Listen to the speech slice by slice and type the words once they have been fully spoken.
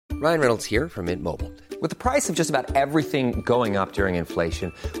Ryan Reynolds here from Mint Mobile. With the price of just about everything going up during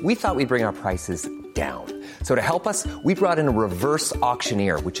inflation, we thought we'd bring our prices down. So to help us, we brought in a reverse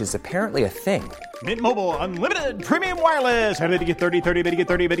auctioneer, which is apparently a thing. Mint Mobile Unlimited Premium Wireless. How to get 30, 30, bit to get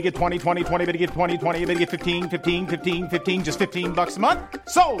 30, bit to get 20, 20, 20, bit to get 20, 20, bit to get 15, 15, 15, 15, just $15 a month?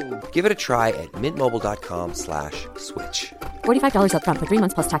 Sold! Give it a try at mintmobile.com/switch. $45 up front for 3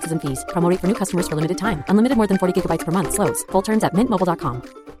 months plus taxes and fees. Promo rate for new customers for limited time. Unlimited more than 40 gigabytes per month. Slows full terms at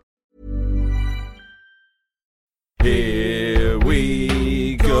mintmobile.com. Here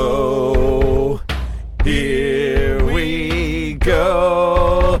we go. Here we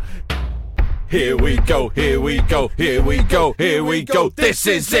go. Here we go. Here we go. Here we go. Here we go. This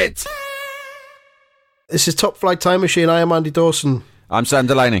is it. This is Top Flight Time Machine. I am Andy Dawson. I'm Sam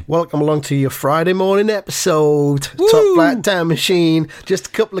Delaney. Welcome along to your Friday morning episode. Woo! Top Flight Time Machine. Just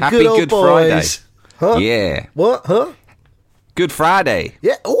a couple of Happy good old Good boys. Friday. Huh? Yeah. What? Huh? Good Friday.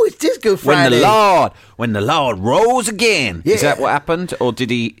 Yeah. Oh, it is Good Friday. When the Lord rose again. Yeah. Is that what happened? Or did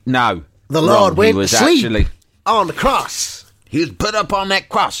he? No. The Lord went to sleep actually on the cross. He was put up on that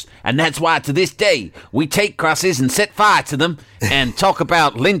cross, and that's why to this day we take crosses and set fire to them and talk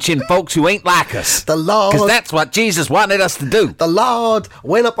about lynching folks who ain't like us. The Lord, because that's what Jesus wanted us to do. The Lord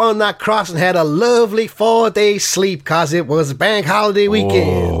went up on that cross and had a lovely 4-day sleep because it was a bank holiday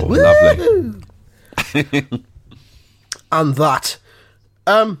weekend. Oh, lovely. And that,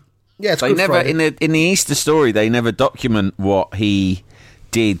 yeah, it's They Good never Friday. in the Easter story they never document what he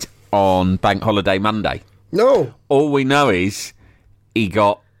did on Bank Holiday Monday. No. All we know is he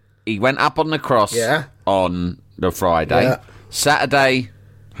went up on the cross on the Friday. Yeah. Saturday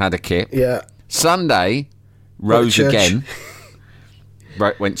had a kip. Yeah. Sunday rose Church. again.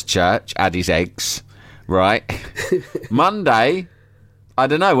 Went to church, had his eggs. Right. Monday, I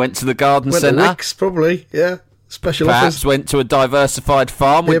don't know, went to the garden Went to centre. Wickes, probably, yeah. Special Perhaps offers. went to a diversified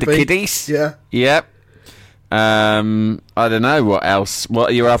farm with the Maybe. kiddies. Yeah. Yep. I don't know what else. What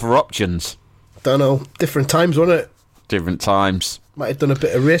are your other options? Don't know. Different times, wasn't it? Different times. Might have done a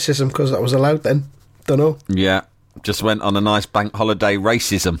bit of racism because that was allowed then. Don't know. Yeah. Just went on a nice bank holiday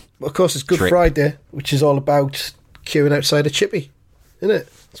racism. Well, of course, it's Good trip. Friday, which is all about queuing outside a chippy, isn't it?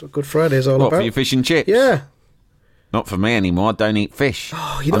 That's what Good Friday is all What, about. for your fish and chips? Yeah. Not for me anymore. I don't eat fish.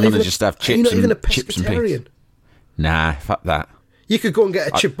 Oh, I'm going to just have chips You're not even a and chips and pescatarian. peas. Nah, fuck that. You could go and get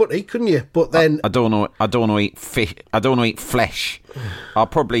a chip butty, couldn't you? But then I don't want to eat fish. I don't want to eat flesh. I'll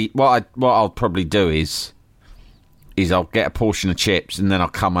probably what I'll probably do is I'll get a portion of chips and then I'll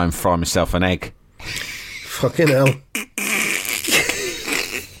come home and fry myself an egg. fucking hell.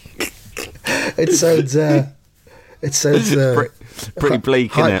 It sounds Pretty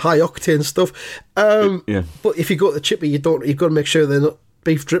bleak, isn't it? high octane stuff. Yeah. But if you go to the chippy, you've got to make sure they're not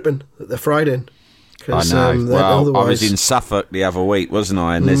beef dripping that they're fried in. I know. Then Well, otherwise... I was in Suffolk the other week, wasn't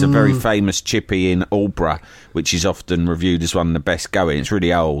I? And there's a very famous chippy in Aldborough, which is often reviewed as one of the best going. It's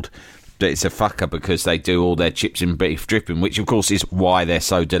really old, but it's a fucker because they do all their chips in beef dripping, which of course is why they're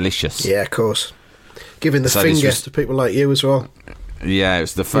so delicious. Yeah, of course. Giving the So this finger was- to people like you as well. Yeah, it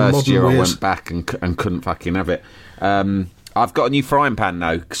was the first modern year I ways. went back and couldn't fucking have it. I've got a new frying pan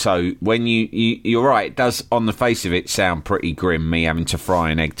though, so when you're right, it does on the face of it sound pretty grim, me having to fry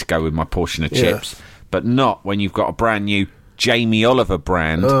an egg to go with my portion of chips, but not when you've got a brand new Jamie Oliver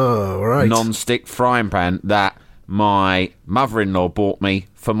brand non-stick frying pan that my mother-in-law bought me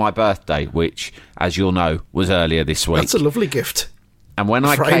for my birthday, which, as you'll know, was earlier this week. That's a lovely gift. And when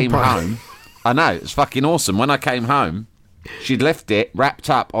I Frying came pan. home, I know, it's fucking awesome. When I came home, she'd left it wrapped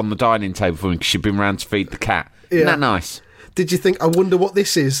up on the dining table for me because she'd been round to feed the cat. Isn't that nice? Did you think, I wonder what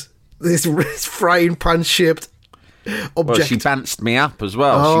this is? This frying pan shaped object. Well, she bounced me up as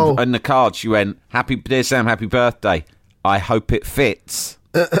well. Oh. In the card, she went, "Dear Sam, happy birthday. I hope it fits."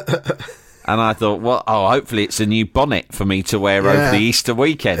 And I thought, well, hopefully it's a new bonnet for me to wear over the Easter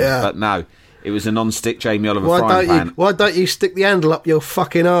weekend. Yeah. But no, it was a non-stick Jamie Oliver frying pan. Why don't you stick the handle up your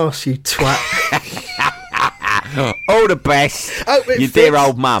fucking arse, you twat? All the best, Hope it your dear fits.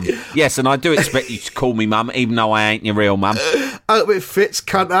 old mum. Yes, and I do expect you to call me mum, even though I ain't your real mum. Hope it fits,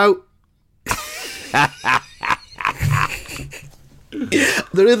 cunt out.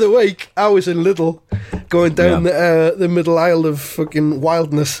 The other week, I was in Lidl, going down the middle aisle of fucking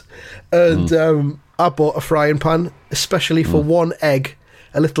wildness, and I bought a frying pan, especially for one egg.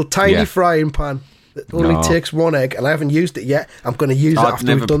 A little tiny frying pan that only takes one egg, and I haven't used it yet. I'm going to use it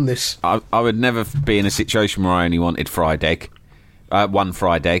after we've done this. I would never be in a situation where I only wanted fried egg. One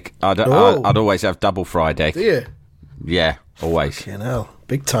fried egg. I'd always have double fried egg. Do you? Yeah, always. Fucking hell.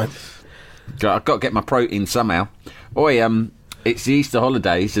 Big time. I've got to get my protein somehow. It's the Easter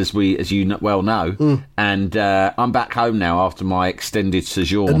holidays, as you well know, and I'm back home now after my extended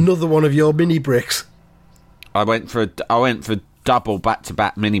sojourn. Another one of your mini breaks. I went for double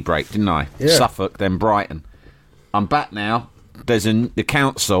back-to-back mini break, didn't I? Yeah. Suffolk, then Brighton. I'm back now. The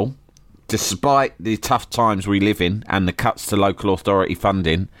council, despite the tough times we live in and the cuts to local authority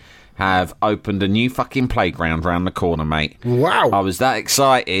funding, have opened a new fucking playground round the corner, mate. Wow. I was that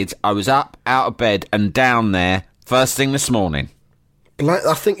excited. I was up, out of bed and down there first thing this morning.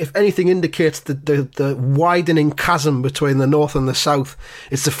 I think if anything indicates the widening chasm between the north and the south,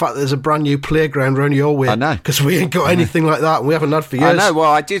 it's the fact that there's a brand new playground around your way. I know. Because we ain't got anything like that, and we haven't had for years. I know,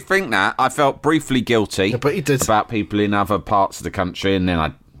 well, I did think that. I felt briefly guilty but you did. about people in other parts of the country, and then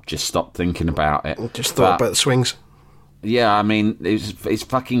I just stopped thinking about it. Just thought But, about the swings. yeah, I mean, it's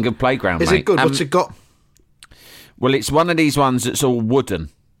fucking good playground, Is mate. it good? What's it got? Well, it's one of these ones that's all wooden.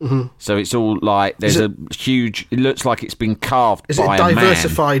 Mm-hmm. So it's all like, there's a huge, it looks like it's been carved Is it by a a man.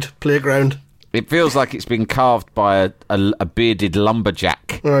 diversified playground? It feels like it's been carved by a bearded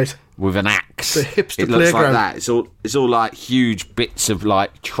lumberjack Right. with an axe. It's a hipster It looks playground. like that. It's all like huge bits of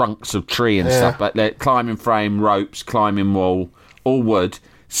like trunks of tree and stuff. But they're climbing frame, ropes, climbing wall, all wood.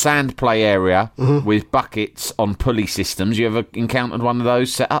 Sand play area with buckets on pulley systems. You ever encountered one of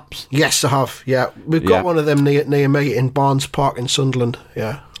those setups? Yes, I have. Yeah, we've got one of them near me in Barnes Park in Sunderland.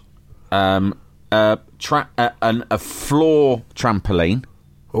 Yeah. A floor trampoline.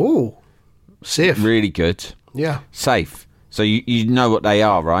 Oh, safe. Really good. Yeah. Safe. So you know what they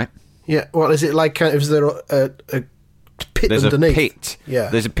are, right? Yeah. Well, is it like is there a pit There's underneath? a pit. Yeah.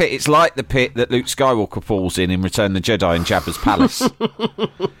 There's a pit. It's like the pit that Luke Skywalker falls in Return of the Jedi in Jabba's palace.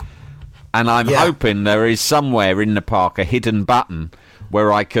 And I'm hoping there is somewhere in the park a hidden button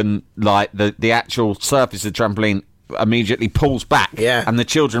where I can, like, the actual surface of the trampoline immediately pulls back. Yeah. And the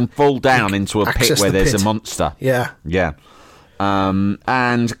children fall down into a pit access where the there's pit. a monster. Yeah. Yeah. And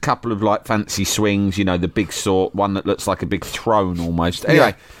a couple of, like, fancy swings, you know, the big sort, one that looks like a big throne almost.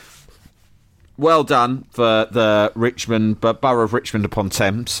 Anyway, well done for the Borough of Richmond upon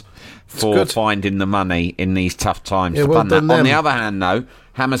Thames for finding the money in these tough times to fund that. On the other hand, though,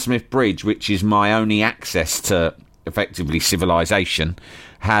 Hammersmith Bridge, which is my only access to effectively civilization,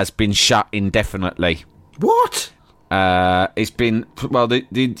 has been shut indefinitely. What? It's been, well,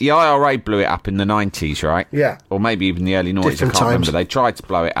 the IRA blew it up in the 90s, right? Yeah. Or maybe even the early 90s, Different I can't times. remember. They tried to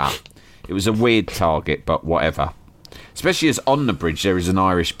blow it up. It was a weird target, but whatever. Especially as on the bridge there is an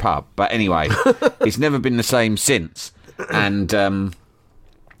Irish pub. But anyway, it's never been the same since. And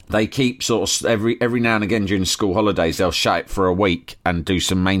they keep sort of, every now and again during school holidays, they'll shut it for a week and do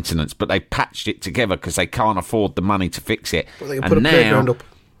some maintenance. But they patched it together because they can't afford the money to fix it. Well, they can and put a now playground up.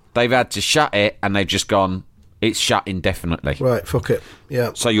 They've had to shut it and they've just gone, it's shut indefinitely. Right, fuck it.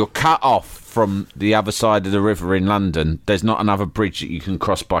 Yeah. So you're cut off from the other side of the river in London. There's not another bridge that you can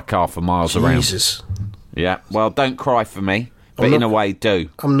cross by car for miles around. Jesus. Yeah. Well, don't cry for me, but in a way, do.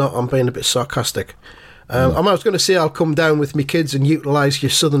 I'm not. I'm being a bit sarcastic. I was going to say I'll come down with my kids and utilise your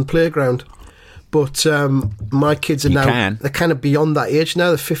southern playground, but my kids are they're kind of beyond that age now.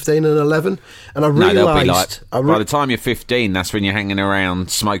 They're 15 and 11, and I realised they'll be like, by the time you're 15, that's when you're hanging around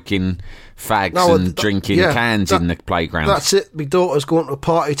smoking fags and drinking cans in the playground. That's it. My daughter's going to a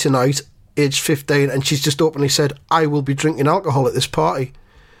party tonight, aged 15, and she's just openly said, "I will be drinking alcohol at this party."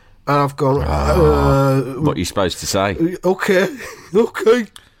 And I've gone, what are you supposed to say? Okay.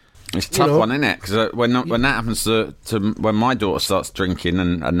 It's a tough one, isn't it? Because when that happens to when my daughter starts drinking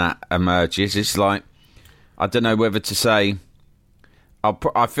and that emerges, it's like, I don't know whether to say.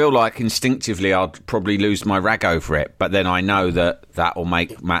 I feel like instinctively I'd probably lose my rag over it, but then I know that will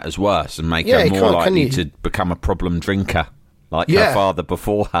make matters worse and make her more likely to become a problem drinker, like her father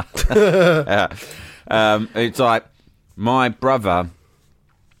before her. It's like my brother,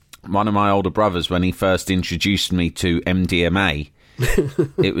 one of my older brothers, when he first introduced me to MDMA.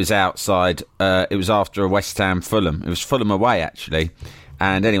 It was outside. It was after a West Ham Fulham. It was Fulham away, actually.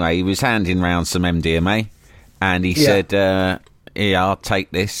 And anyway, he was handing round some MDMA, and he said, "Here, I'll take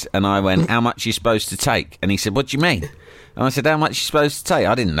this." And I went, "How much are you supposed to take?" And he said, "What do you mean?" And I said, "How much are you supposed to take?"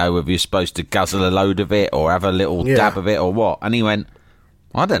 I didn't know whether you're supposed to guzzle a load of it or have a little dab of it or what. And he went,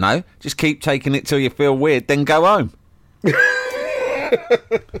 "I don't know. Just keep taking it till you feel weird, then go home."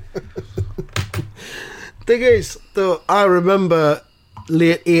 Thing is, though, I remember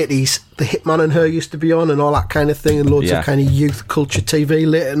late 80s, The Hitman and Her used to be on and all that kind of thing, and loads of kind of youth culture TV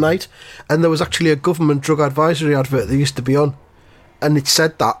late at night. And there was actually a government drug advisory advert that used to be on, and it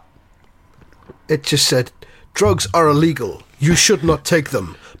said that. It just said, "Drugs are illegal. You should not take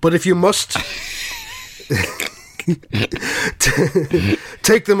them. But if you must,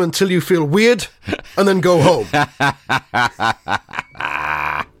 Take them until you feel weird, and then go home.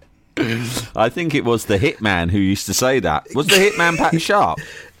 I think it was the Hitman who used to say that. Was the Hitman Pat Sharp?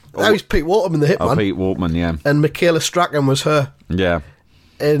 That was Pete Waterman, the Hitman. Oh, Pete Waterman, yeah. And Michaela Strachan was her. Yeah.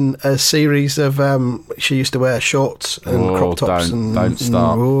 In a series of, she used to wear shorts and crop tops. Don't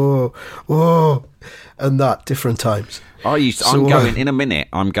start. And that, different times. I'm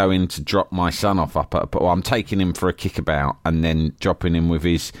going to drop my son off I'm taking him for a kickabout and then dropping him with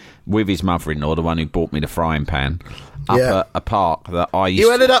his mother-in-law, the one who bought me the frying pan, up at a park that I used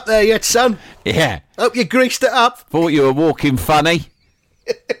You ended up there yet, son? Yeah. Hope you greased it up. Thought you were walking funny.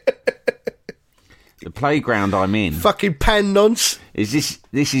 The playground I'm in. Fucking pan nonce. This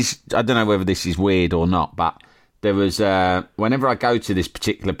is, I don't know whether this is weird or not, but there was, whenever I go to this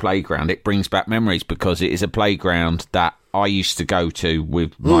particular playground, it brings back memories because it is a playground that I used to go to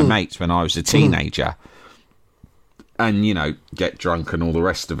with my mates when I was a teenager. And, you know, get drunk and all the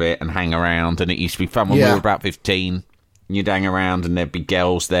rest of it and hang around. And it used to be fun when we were about 15. You'd hang around and there'd be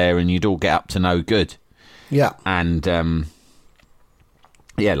girls there and you'd all get up to no good. Yeah. And,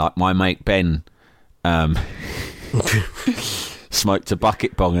 like my mate Ben smoked a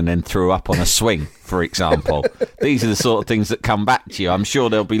bucket bong and then threw up on a swing, for example. These are the sort of things that come back to you. I'm sure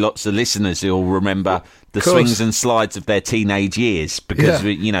there'll be lots of listeners who'll remember the swings and slides of their teenage years because,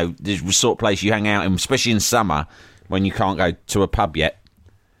 you know, there's the sort of place you hang out in, especially in summer when you can't go to a pub yet.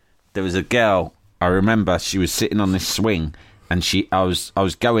 There was a girl, I remember she was sitting on this swing and I was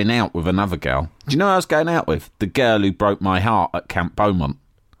going out with another girl. Do you know who I was going out with? The girl who broke my heart at Camp Beaumont.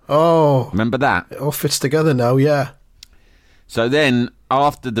 Oh. Remember that? It all fits together now, yeah. So then,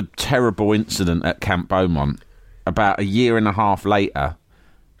 after the terrible incident at Camp Beaumont, about a year and a half later,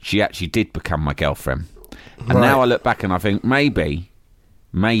 she actually did become my girlfriend. And now I look back and I think, maybe,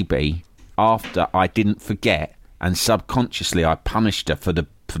 after I didn't forget, and subconsciously I punished her for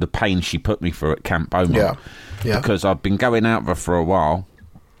the pain she put me through at Camp Beaumont. Yeah. Because I'd been going out with her for a while,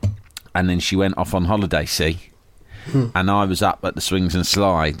 and then she went off on holiday, and I was up at the swings and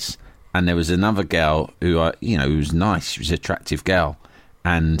slides, and there was another girl who who was nice. She was an attractive girl,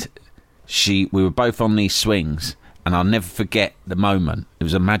 and we were both on these swings, and I'll never forget the moment. It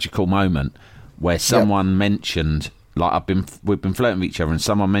was a magical moment where someone mentioned, like we've been flirting with each other, and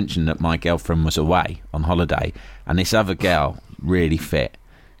someone mentioned that my girlfriend was away on holiday, and this other girl, really fit,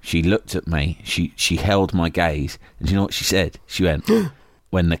 she looked at me, she held my gaze, and do you know what she said? She went,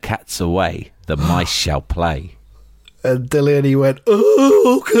 "When the cat's away, the mice shall play." And Delaney went,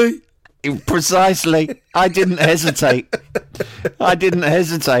 "Oh, okay." Precisely. I didn't hesitate. I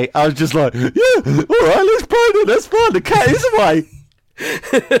was just like, yeah, all right, let's play it. That's fine. The cat is away.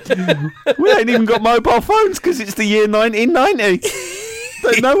 We ain't even got mobile phones because it's the year 1990.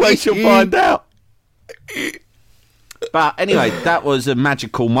 There's no way she'll find out. But anyway, that was a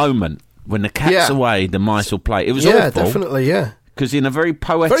magical moment. When the cat's away, the mice will play. It was awful. Yeah, definitely, yeah. Because in a very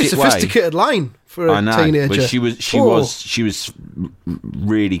poetic very sophisticated line for a teenager. But she was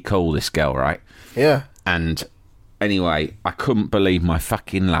really cool, this girl, right? Yeah. And anyway, I couldn't believe my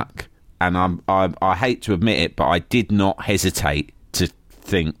fucking luck, and I hate to admit it, but I did not hesitate to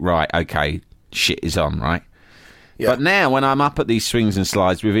think, right, okay, shit is on, right? Yeah. But now when I'm up at these swings and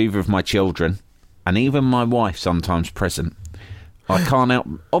slides with either of my children, and even my wife sometimes present, I can't help.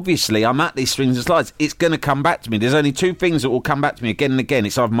 Obviously, I'm at these swings and slides. It's going to come back to me. There's only two things that will come back to me again and again.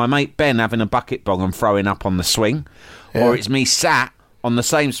 It's either my mate Ben having a bucket bong and throwing up on the swing, or it's me sat on the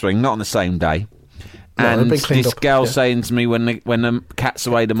same swing, not on the same day, and this girl saying to me, "When the cat's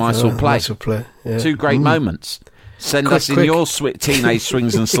away, the mice will play." Yeah. Two great moments. Send us in your teenage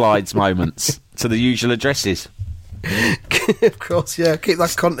swings and slides moments to the usual addresses. Of course, yeah. Keep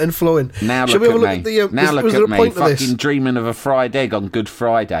that content flowing. Now look at me. Fucking dreaming of a fried egg on Good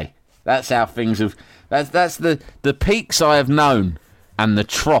Friday. That's how things have. That's the peaks I have known and the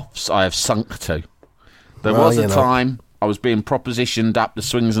troughs I have sunk to. There was a time I was being propositioned up the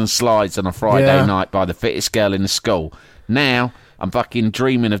swings and slides on a Friday night by the fittest girl in the school. Now I'm fucking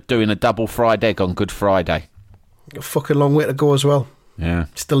dreaming of doing a double fried egg on Good Friday. A fucking long way to go as well. Yeah.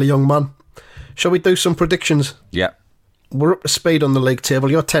 Still a young man. Shall we do some predictions? Yeah. We're up to speed on the league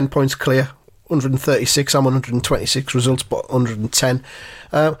table. You're 10 points clear. 136. I'm 126 results, but 110.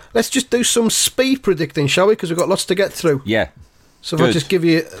 Let's just do some speed predicting, shall we? Because we've got lots to get through. Yeah. So if I just give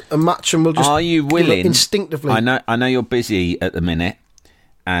you a match and we'll just... Are you willing... Instinctively. I know you're busy at the minute,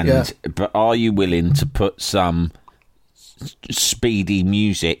 but are you willing to put some speedy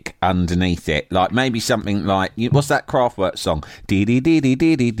music underneath it? Like maybe something like... What's that Kraftwerk song?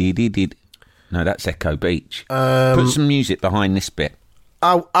 Dee-dee-dee-dee-dee-dee-dee-dee. No, that's Echo Beach. Put some music behind this bit.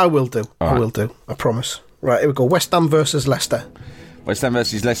 I will do. I will do. I promise. Right, here we go. West Ham versus Leicester. West Ham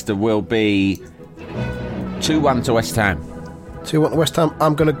versus Leicester will be 2-1 to West Ham. 2-1 to West Ham.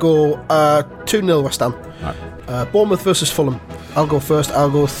 I'm going to go 2-0 West Ham. Right. Bournemouth versus Fulham. I'll go first.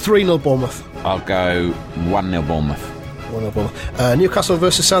 I'll go 3-0 Bournemouth. I'll go 1-0 Bournemouth. 1-0 Bournemouth. Newcastle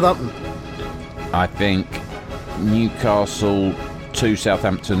versus Southampton. I think Newcastle 2,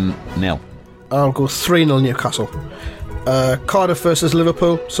 Southampton 0. I'll go 3-0 Newcastle. Cardiff versus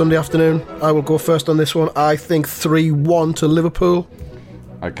Liverpool, Sunday afternoon. I will go first on this one. I think 3-1 to Liverpool.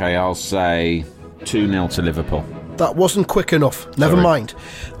 Okay, I'll say 2-0 to Liverpool. That wasn't quick enough. Never mind.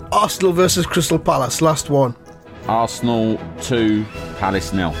 Arsenal versus Crystal Palace, last one. Arsenal 2, Palace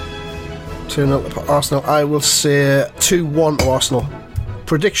 0. 2-0 to Arsenal. I will say 2-1 to Arsenal.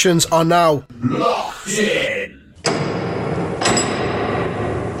 Predictions are now Locked in.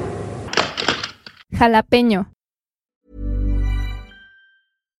 Jalapeño.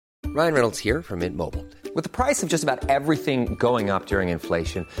 Ryan Reynolds here from Mint Mobile. With the price of just about everything going up during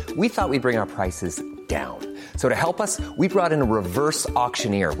inflation, we thought we'd bring our prices down. So to help us, we brought in a reverse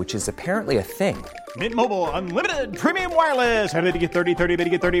auctioneer, which is apparently a thing. Mint Mobile Unlimited Premium Wireless. How to get 30, 30, how to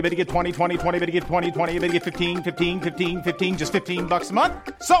get 30, how to get 20, 20, 20, how to get 20, 20, how to get 15, 15, 15, 15, just $15 a month?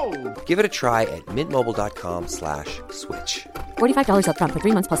 Sold! Give it a try at mintmobile.com/switch. $45 up front for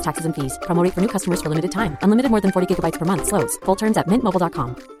 3 months plus taxes and fees. Promo rate for new customers for limited time. Unlimited more than 40 gigabytes per month. Slows full terms at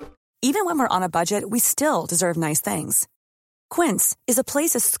mintmobile.com. Even when we're on a budget, we still deserve nice things. Quince is a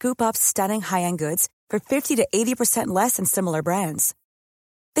place to scoop up stunning high-end goods for 50 to 80% less than similar brands.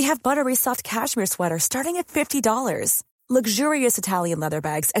 They have buttery soft cashmere sweaters starting at $50, luxurious Italian leather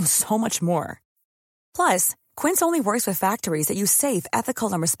bags, and so much more. Plus, Quince only works with factories that use safe,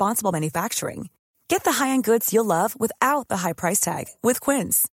 ethical, and responsible manufacturing. Get the high-end goods you'll love without the high price tag with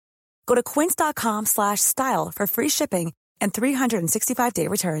Quince. Go to quince.com/style for free shipping and 365-day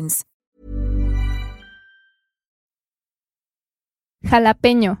returns.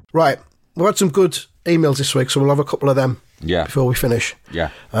 Jalapeño. Right, we've had some good emails this week, so we'll have a couple of them before we finish. Yeah.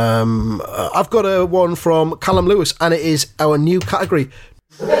 I've got a one from Callum Lewis, and it is our new category.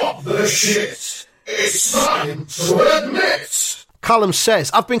 Drop the shit. It's time to admit. Callum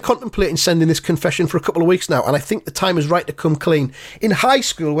says, I've been contemplating sending this confession for a couple of weeks now, and I think the time is right to come clean. In high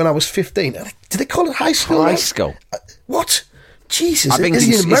school, when I was 15, did they call it high school? High school? What? Jesus, I think is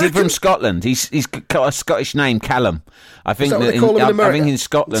he is he American? from Scotland? He's got a Scottish name, Callum. I think Is that what they call him in America? I think in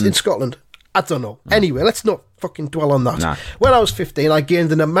Scotland. It's in Scotland. I don't know. Anyway, let's not fucking dwell on that. No. When I was 15, I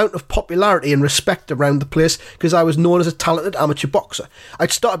gained an amount of popularity and respect around the place because I was known as a talented amateur boxer.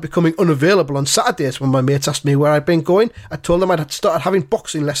 I'd started becoming unavailable on Saturdays when my mates asked me where I'd been going. I told them I'd started having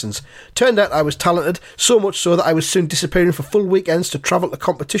boxing lessons. Turned out I was talented, so much so that I was soon disappearing for full weekends to travel to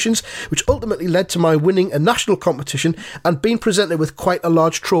competitions, which ultimately led to my winning a national competition and being presented with quite a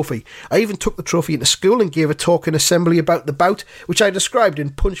large trophy. I even took the trophy into school and gave a talk in assembly about the bout, which I described in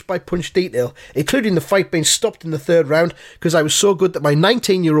punch-by-punch detail, including the fight being stopped in the third round because I was so good that my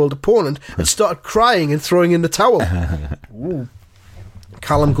 19-year-old opponent had started crying and throwing in the towel. Ooh.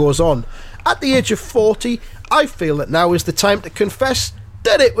 Callum goes on. At the age of 40, I feel that now is the time to confess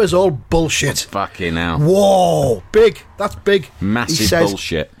that it was all bullshit. Fucking hell. Whoa, big. That's big. Massive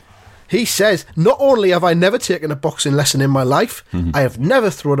bullshit. He says, not only have I never taken a boxing lesson in my life, I have never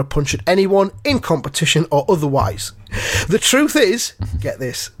thrown a punch at anyone in competition or otherwise. The truth is, get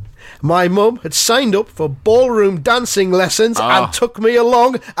this, my mum had signed up for ballroom dancing lessons and took me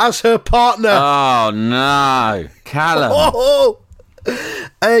along as her partner. Oh, no. Callum.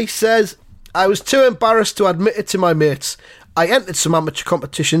 He says, I was too embarrassed to admit it to my mates. I entered some amateur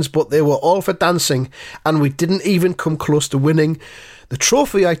competitions, but they were all for dancing, and we didn't even come close to winning. The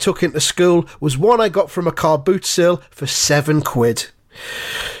trophy I took into school was one I got from a car boot sale for £7.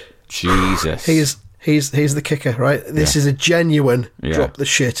 Jesus. He's the kicker, right? This is a genuine drop the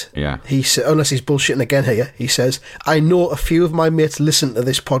shit. Yeah. He unless he's bullshitting again here. He says, I know a few of my mates listen to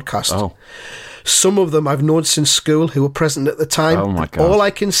this podcast. Oh. Some of them I've known since school who were present at the time. Oh my God. All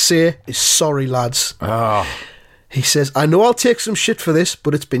I can say is sorry, lads. Oh. He says, I know I'll take some shit for this,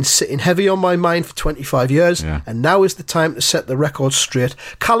 but it's been sitting heavy on my mind for 25 years, and now is the time to set the record straight.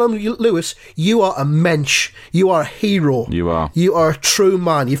 Callum Lewis, you are a mensch. You are a hero. You are. You are a true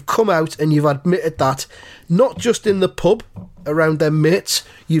man. You've come out and you've admitted that, not just in the pub around their mates,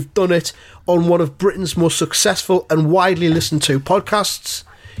 you've done it on one of Britain's most successful and widely listened to podcasts.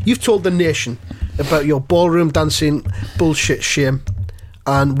 You've told the nation about your ballroom dancing bullshit shame,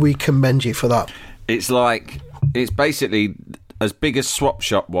 and we commend you for that. It's basically as big as Swap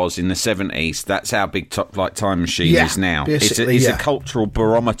Shop was in the 70s. That's how big Top Flight Time Machine is now. It's a cultural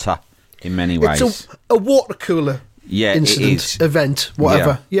barometer in many ways. It's a water cooler incident, event,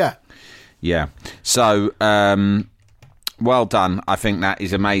 whatever. Yeah. Yeah. So, well done. I think that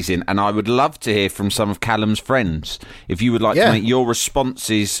is amazing. And I would love to hear from some of Callum's friends. If you would like to make your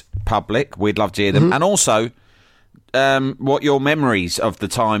responses public, we'd love to hear them. And also, what your memories of the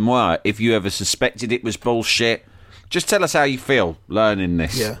time were. If you ever suspected it was bullshit, just tell us how you feel learning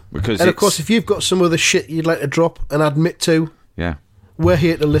this. Yeah. Because of course, if you've got some other shit you'd like to drop and admit to, we're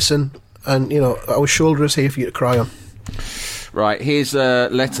here to listen. And, our shoulder is here for you to cry on. Right, here's a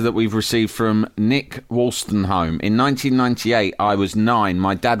letter that we've received from Nick Wolstenholme. In 1998, I was 9.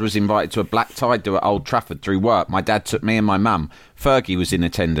 My dad was invited to a black tie do at Old Trafford through work. My dad took me and my mum. Fergie was in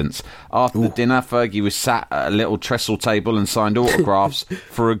attendance. After the dinner, Fergie was sat at a little trestle table and signed autographs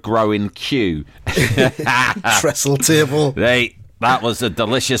for a growing queue. Trestle table. Hey, that was a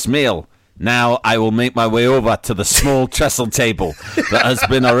delicious meal. Now I will make my way over to the small trestle table that has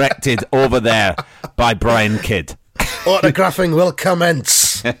been erected over there by Brian Kidd. Autographing will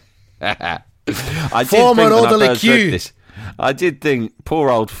commence. Form an orderly queue. I did think,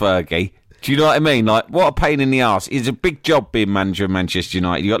 poor old Fergie. Do you know what I mean? Like, what a pain in the arse. It's a big job being manager of Manchester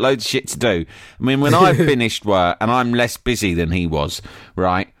United. You got loads of shit to do. I mean, when I finished work, and I'm less busy than he was,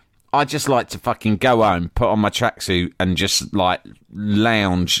 right? I just like to fucking go home, put on my tracksuit, and just like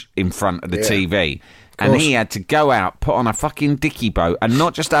lounge in front of the TV. And he had to go out, put on a fucking dicky boat, and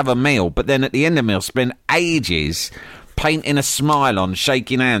not just have a meal, but then at the end of the meal, spend ages painting a smile on,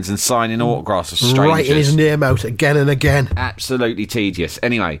 shaking hands, and signing autographs of strangers. Writing his name out again and again. Absolutely tedious.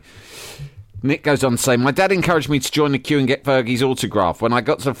 Anyway, Nick goes on to say, my dad encouraged me to join the queue and get Fergie's autograph. When I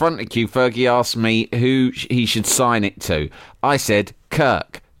got to the front of the queue, Fergie asked me who he should sign it to. I said,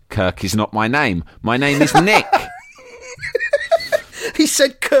 Kirk. Kirk is not my name. My name is Nick. He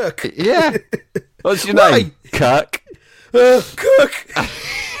said Kirk. Yeah. What's your name? Kirk. Kirk.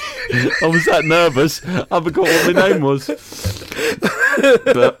 I was that nervous. I forgot what my name was.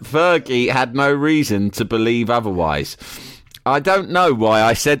 But Fergie had no reason to believe otherwise. I don't know why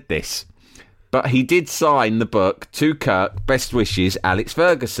I said this, but he did sign the book to Kirk, best wishes, Alex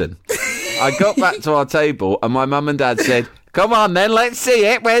Ferguson. I got back to our table and my mum and dad said, come on then, let's see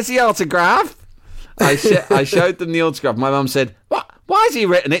it. Where's the autograph? I showed them the autograph. My mum said, what? Why has he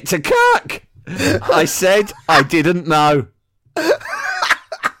written it to Kirk? I said, I didn't know.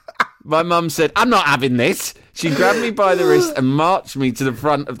 My mum said, I'm not having this. She grabbed me by the wrist and marched me to the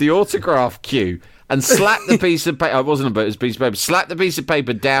front of the autograph queue and slapped the piece of paper. It wasn't a book, it was a piece of paper. Slapped the piece of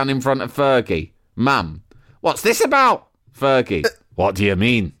paper down in front of Fergie. Mum, what's this about? Fergie, what do you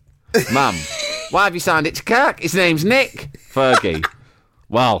mean? Mum, why have you signed it to Kirk? His name's Nick. Fergie,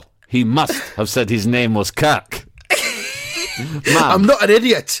 well, he must have said his name was Kirk. Mum, I'm not an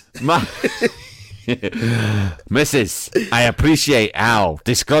idiot. Mum, Mrs., I appreciate how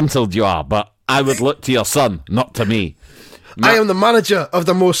disgruntled you are, but I would look to your son, not to me. I am the manager of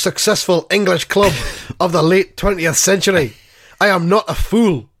the most successful English club of the late 20th century. I am not a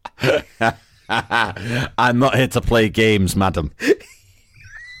fool. I'm not here to play games, madam.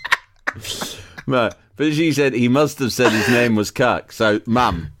 But she said he must have said his name was Kirk. So,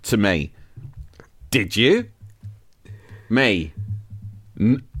 Mum, to me, did you? Me?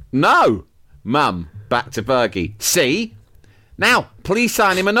 No. Mum, back to Fergie. See? Now, please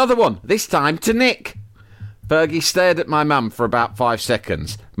sign him another one, this time to Nick. Fergie stared at my mum for about 5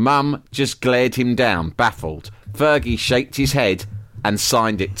 seconds. Mum just glared him down, baffled. Fergie shaked his head and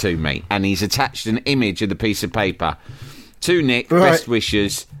signed it to me, and he's attached an image of the piece of paper. To Nick, right. Best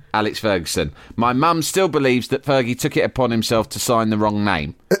wishes, Alex Ferguson. My mum still believes that Fergie took it upon himself to sign the wrong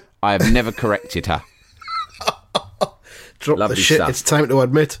name. I have never corrected her. Drop Lovely the shit, stuff. It's time to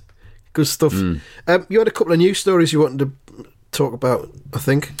admit. Good stuff. You had a couple of news stories you wanted to talk about, I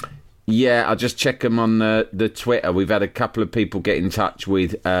think. Yeah, I'll just check them on the Twitter. We've had a couple of people get in touch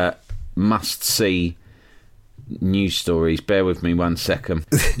with must-see news stories. Bear with me 1 second.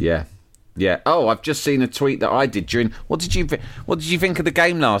 Yeah. Oh, I've just seen a tweet that I did during... What did you think of the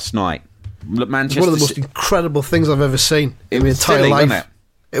game last night? Manchester. One of the most incredible things I've ever seen in my entire silly, life. wasn't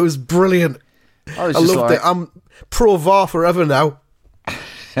It was brilliant. I I loved it. I'm pro VAR forever now.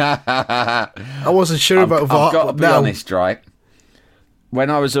 I wasn't sure about VAR. I've got to but be now, honest, right? When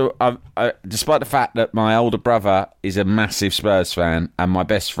I was, despite the fact that my older brother is a massive Spurs fan and my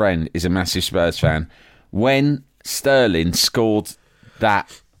best friend is a massive Spurs fan, when Sterling scored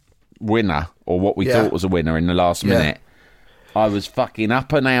that winner, or what we thought was a winner in the last minute, I was fucking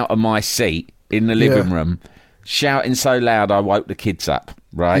up and out of my seat in the living room, shouting so loud I woke the kids up,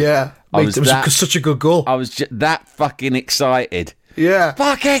 right? Yeah. It was such a good goal. I was just that fucking excited. Yeah.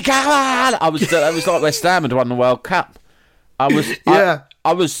 Fucking come on! It was like West Ham had won the World Cup. I was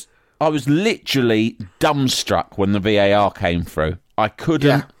literally dumbstruck when the VAR came through. I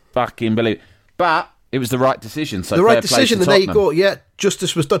couldn't fucking believe it. But it was the right decision. So the fair right play decision, to and there you Tottenham. go. Yeah,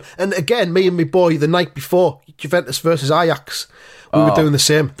 justice was done. And again, me and my boy, the night before, Juventus versus Ajax, we were doing the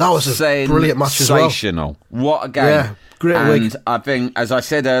same. That was a brilliant match as well. Sensational. What a game. Yeah, great and week. I think, as I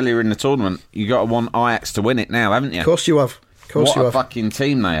said earlier in the tournament, you got to want Ajax to win it now, haven't you? Of course you have. What a fucking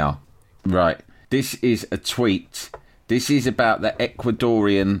team they are. Right. This is a tweet. This is about the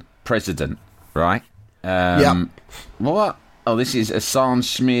Ecuadorian president, right? Yeah. What? Oh, this is Assange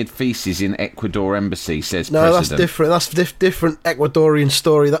smeared feces in Ecuador embassy, says No, president. that's different. That's different Ecuadorian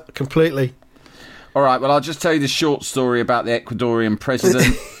story, that completely. All right, well, I'll just tell you the short story about the Ecuadorian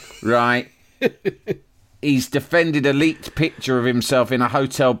president, right? He's defended a leaked picture of himself in a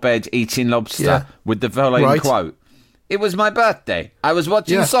hotel bed eating lobster with the following quote. "It was my birthday. I was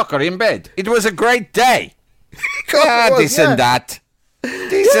watching soccer in bed. It was a great day." This and that.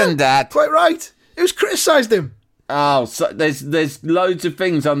 This and that. Quite right. Who's criticised him? Oh, so there's loads of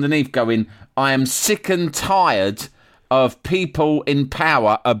things underneath going, "I am sick and tired of people in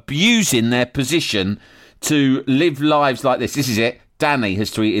power abusing their position to live lives like this." This is it. Danny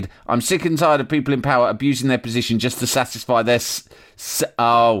has tweeted, "I'm sick and tired of people in power abusing their position just to satisfy their...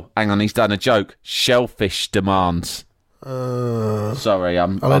 oh, hang on, he's done a joke. Shellfish demands." Sorry,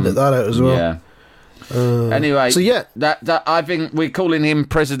 I'll edit that out as well. Yeah. Anyway, so yeah, that I think we're calling him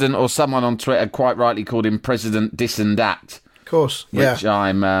president, or someone on Twitter quite rightly called him President this and that. Of course, which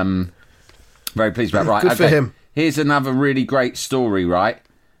I'm very pleased about. Right, good for him. Here's another really great story, right?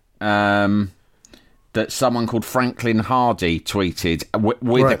 That someone called Franklin Hardy tweeted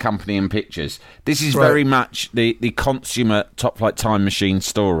with accompanying pictures. This is very much the consummate Top Flight Time Machine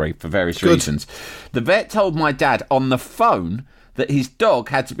story for various reasons. The vet told my dad on the phone that his dog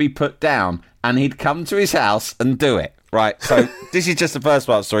had to be put down and he'd come to his house and do it. Right, so this is just the first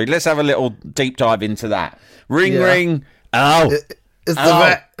part of the story. Let's have a little deep dive into that. Ring, ring. Oh. It's the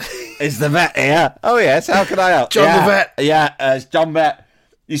vet. Is the vet here? Oh, yes. How can I help? John the vet. Yeah, it's John Vet.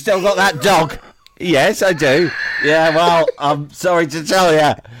 You still got that dog? Yes, I do. Yeah, well, I'm sorry to tell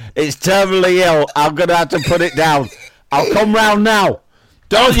you. It's terminally ill. I'm going to have to put it down. I'll come round now.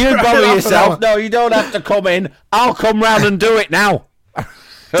 Don't you bother yourself. No, you don't have to come in. I'll come round and do it now.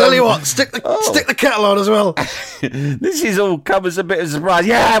 Tell you what, stick the kettle on as well. This is all come as a bit of a surprise.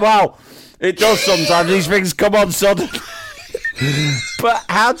 Yeah, well, it does sometimes. These things come on suddenly. But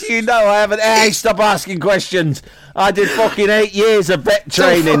how do you know I haven't... Hey, stop asking questions. I did fucking 8 years of vet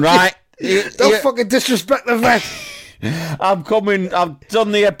training, right? Don't fucking disrespect the vet. I've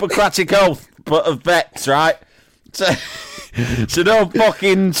done the Hippocratic Oath of vets, right? So don't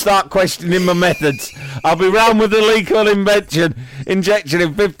fucking start questioning my methods. I'll be round with the lethal injection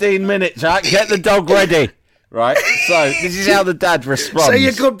in 15 minutes, right? Get the dog ready. Right? So this is how the dad responds. Say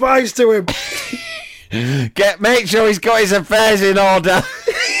your goodbyes to him. Make sure he's got his affairs in order.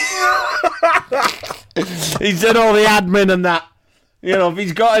 He's done all the admin and that. You know, if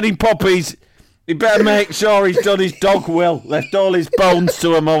he's got any puppies, he better make sure he's done his dog will. Left all his bones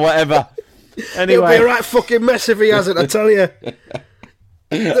to him or whatever. Anyway. It'll be a right fucking mess if he hasn't, I tell you.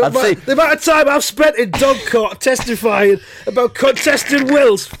 The amount of time I've spent in dog court testifying about contested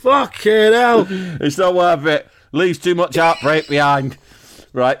wills, fucking hell. It's not worth it. Leaves too much heartbreak behind.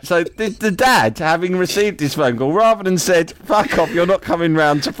 Right, so the dad, having received this phone call, rather than said, "Fuck off, you're not coming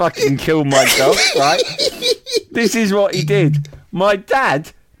round to fucking kill my dog," right? This is what he did. My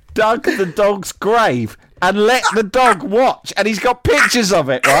dad dug the dog's grave and let the dog watch, and he's got pictures of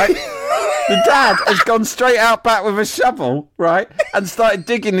it, right? The dad has gone straight out back with a shovel, right, and started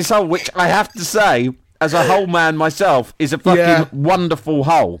digging this hole, which I have to say, as a hole man myself, is a fucking wonderful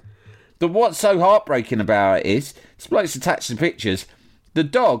hole. What's so heartbreaking about it is, this bloke's attached to pictures, the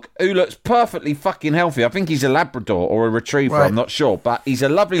dog, who looks perfectly fucking healthy, I think he's a Labrador or a Retriever, I'm not sure, but he's a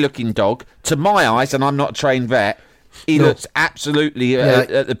lovely looking dog, to my eyes, and I'm not a trained vet, he looks absolutely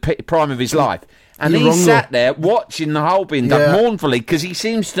at the prime of his life. And he sat there watching the hole being done mournfully because he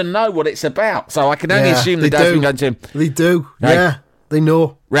seems to know what it's about. So I can only assume the dad's been going to him. They do. Hey, yeah, they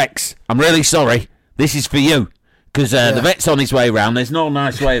know. Rex, I'm really sorry. This is for you. Because the vet's on his way round. There's no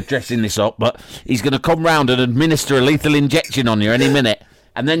nice way of dressing this up, but he's going to come round and administer a lethal injection on you any minute.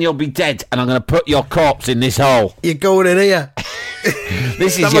 And then you'll be dead, and I'm going to put your corpse in this hole. You're going in here.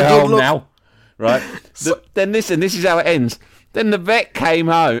 This is your hole now. Right? Then listen, this is how it ends. Then the vet came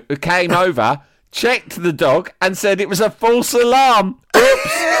over, checked the dog, and said it was a false alarm.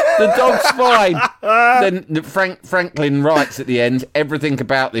 Oops, the dog's fine. Then Franklin writes at the end, everything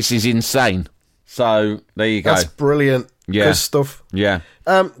about this is insane. So, there you go. That's brilliant. Yeah. Good stuff. Yeah.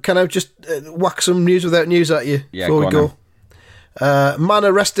 Can I just whack some news without news at you before we go? Man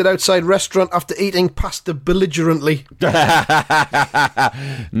arrested outside restaurant after eating pasta belligerently.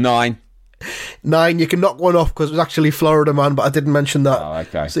 9. 9. You can knock one off because it was actually Florida Man, but I didn't mention that. Oh,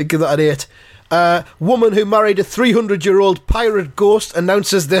 okay. So you give that an 8. Woman who married a 300-year-old pirate ghost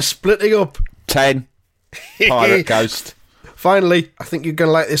announces they're splitting up. 10. Pirate ghost. Finally, I think you're going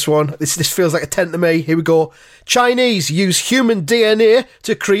to like this one. This feels like a 10 to me. Here we go. Chinese use human DNA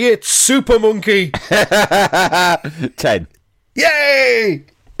to create super monkey. 10. Yay!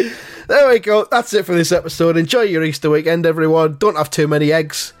 There we go. That's it for this episode. Enjoy your Easter weekend, everyone. Don't have too many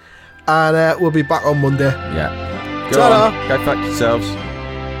eggs. And we'll be back on Monday. Yeah. Go Ta-da. on. Go fuck yourselves.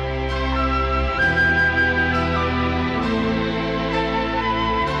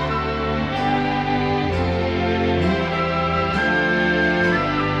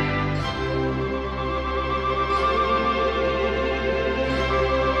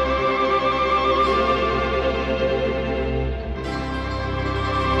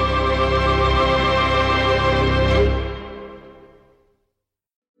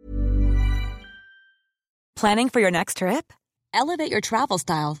 Planning for your next trip? Elevate your travel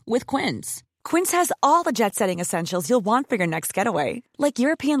style with Quince. Quince has all the jet-setting essentials you'll want for your next getaway, like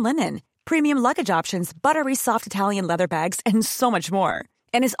European linen, premium luggage options, buttery soft Italian leather bags, and so much more.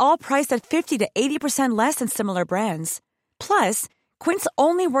 And is all priced at 50 to 80% less than similar brands. Plus, Quince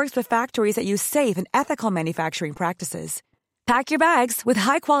only works with factories that use safe and ethical manufacturing practices. Pack your bags with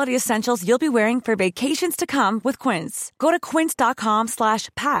high-quality essentials you'll be wearing for vacations to come with Quince. Go to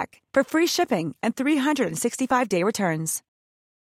quince.com/pack for free shipping and 365-day returns.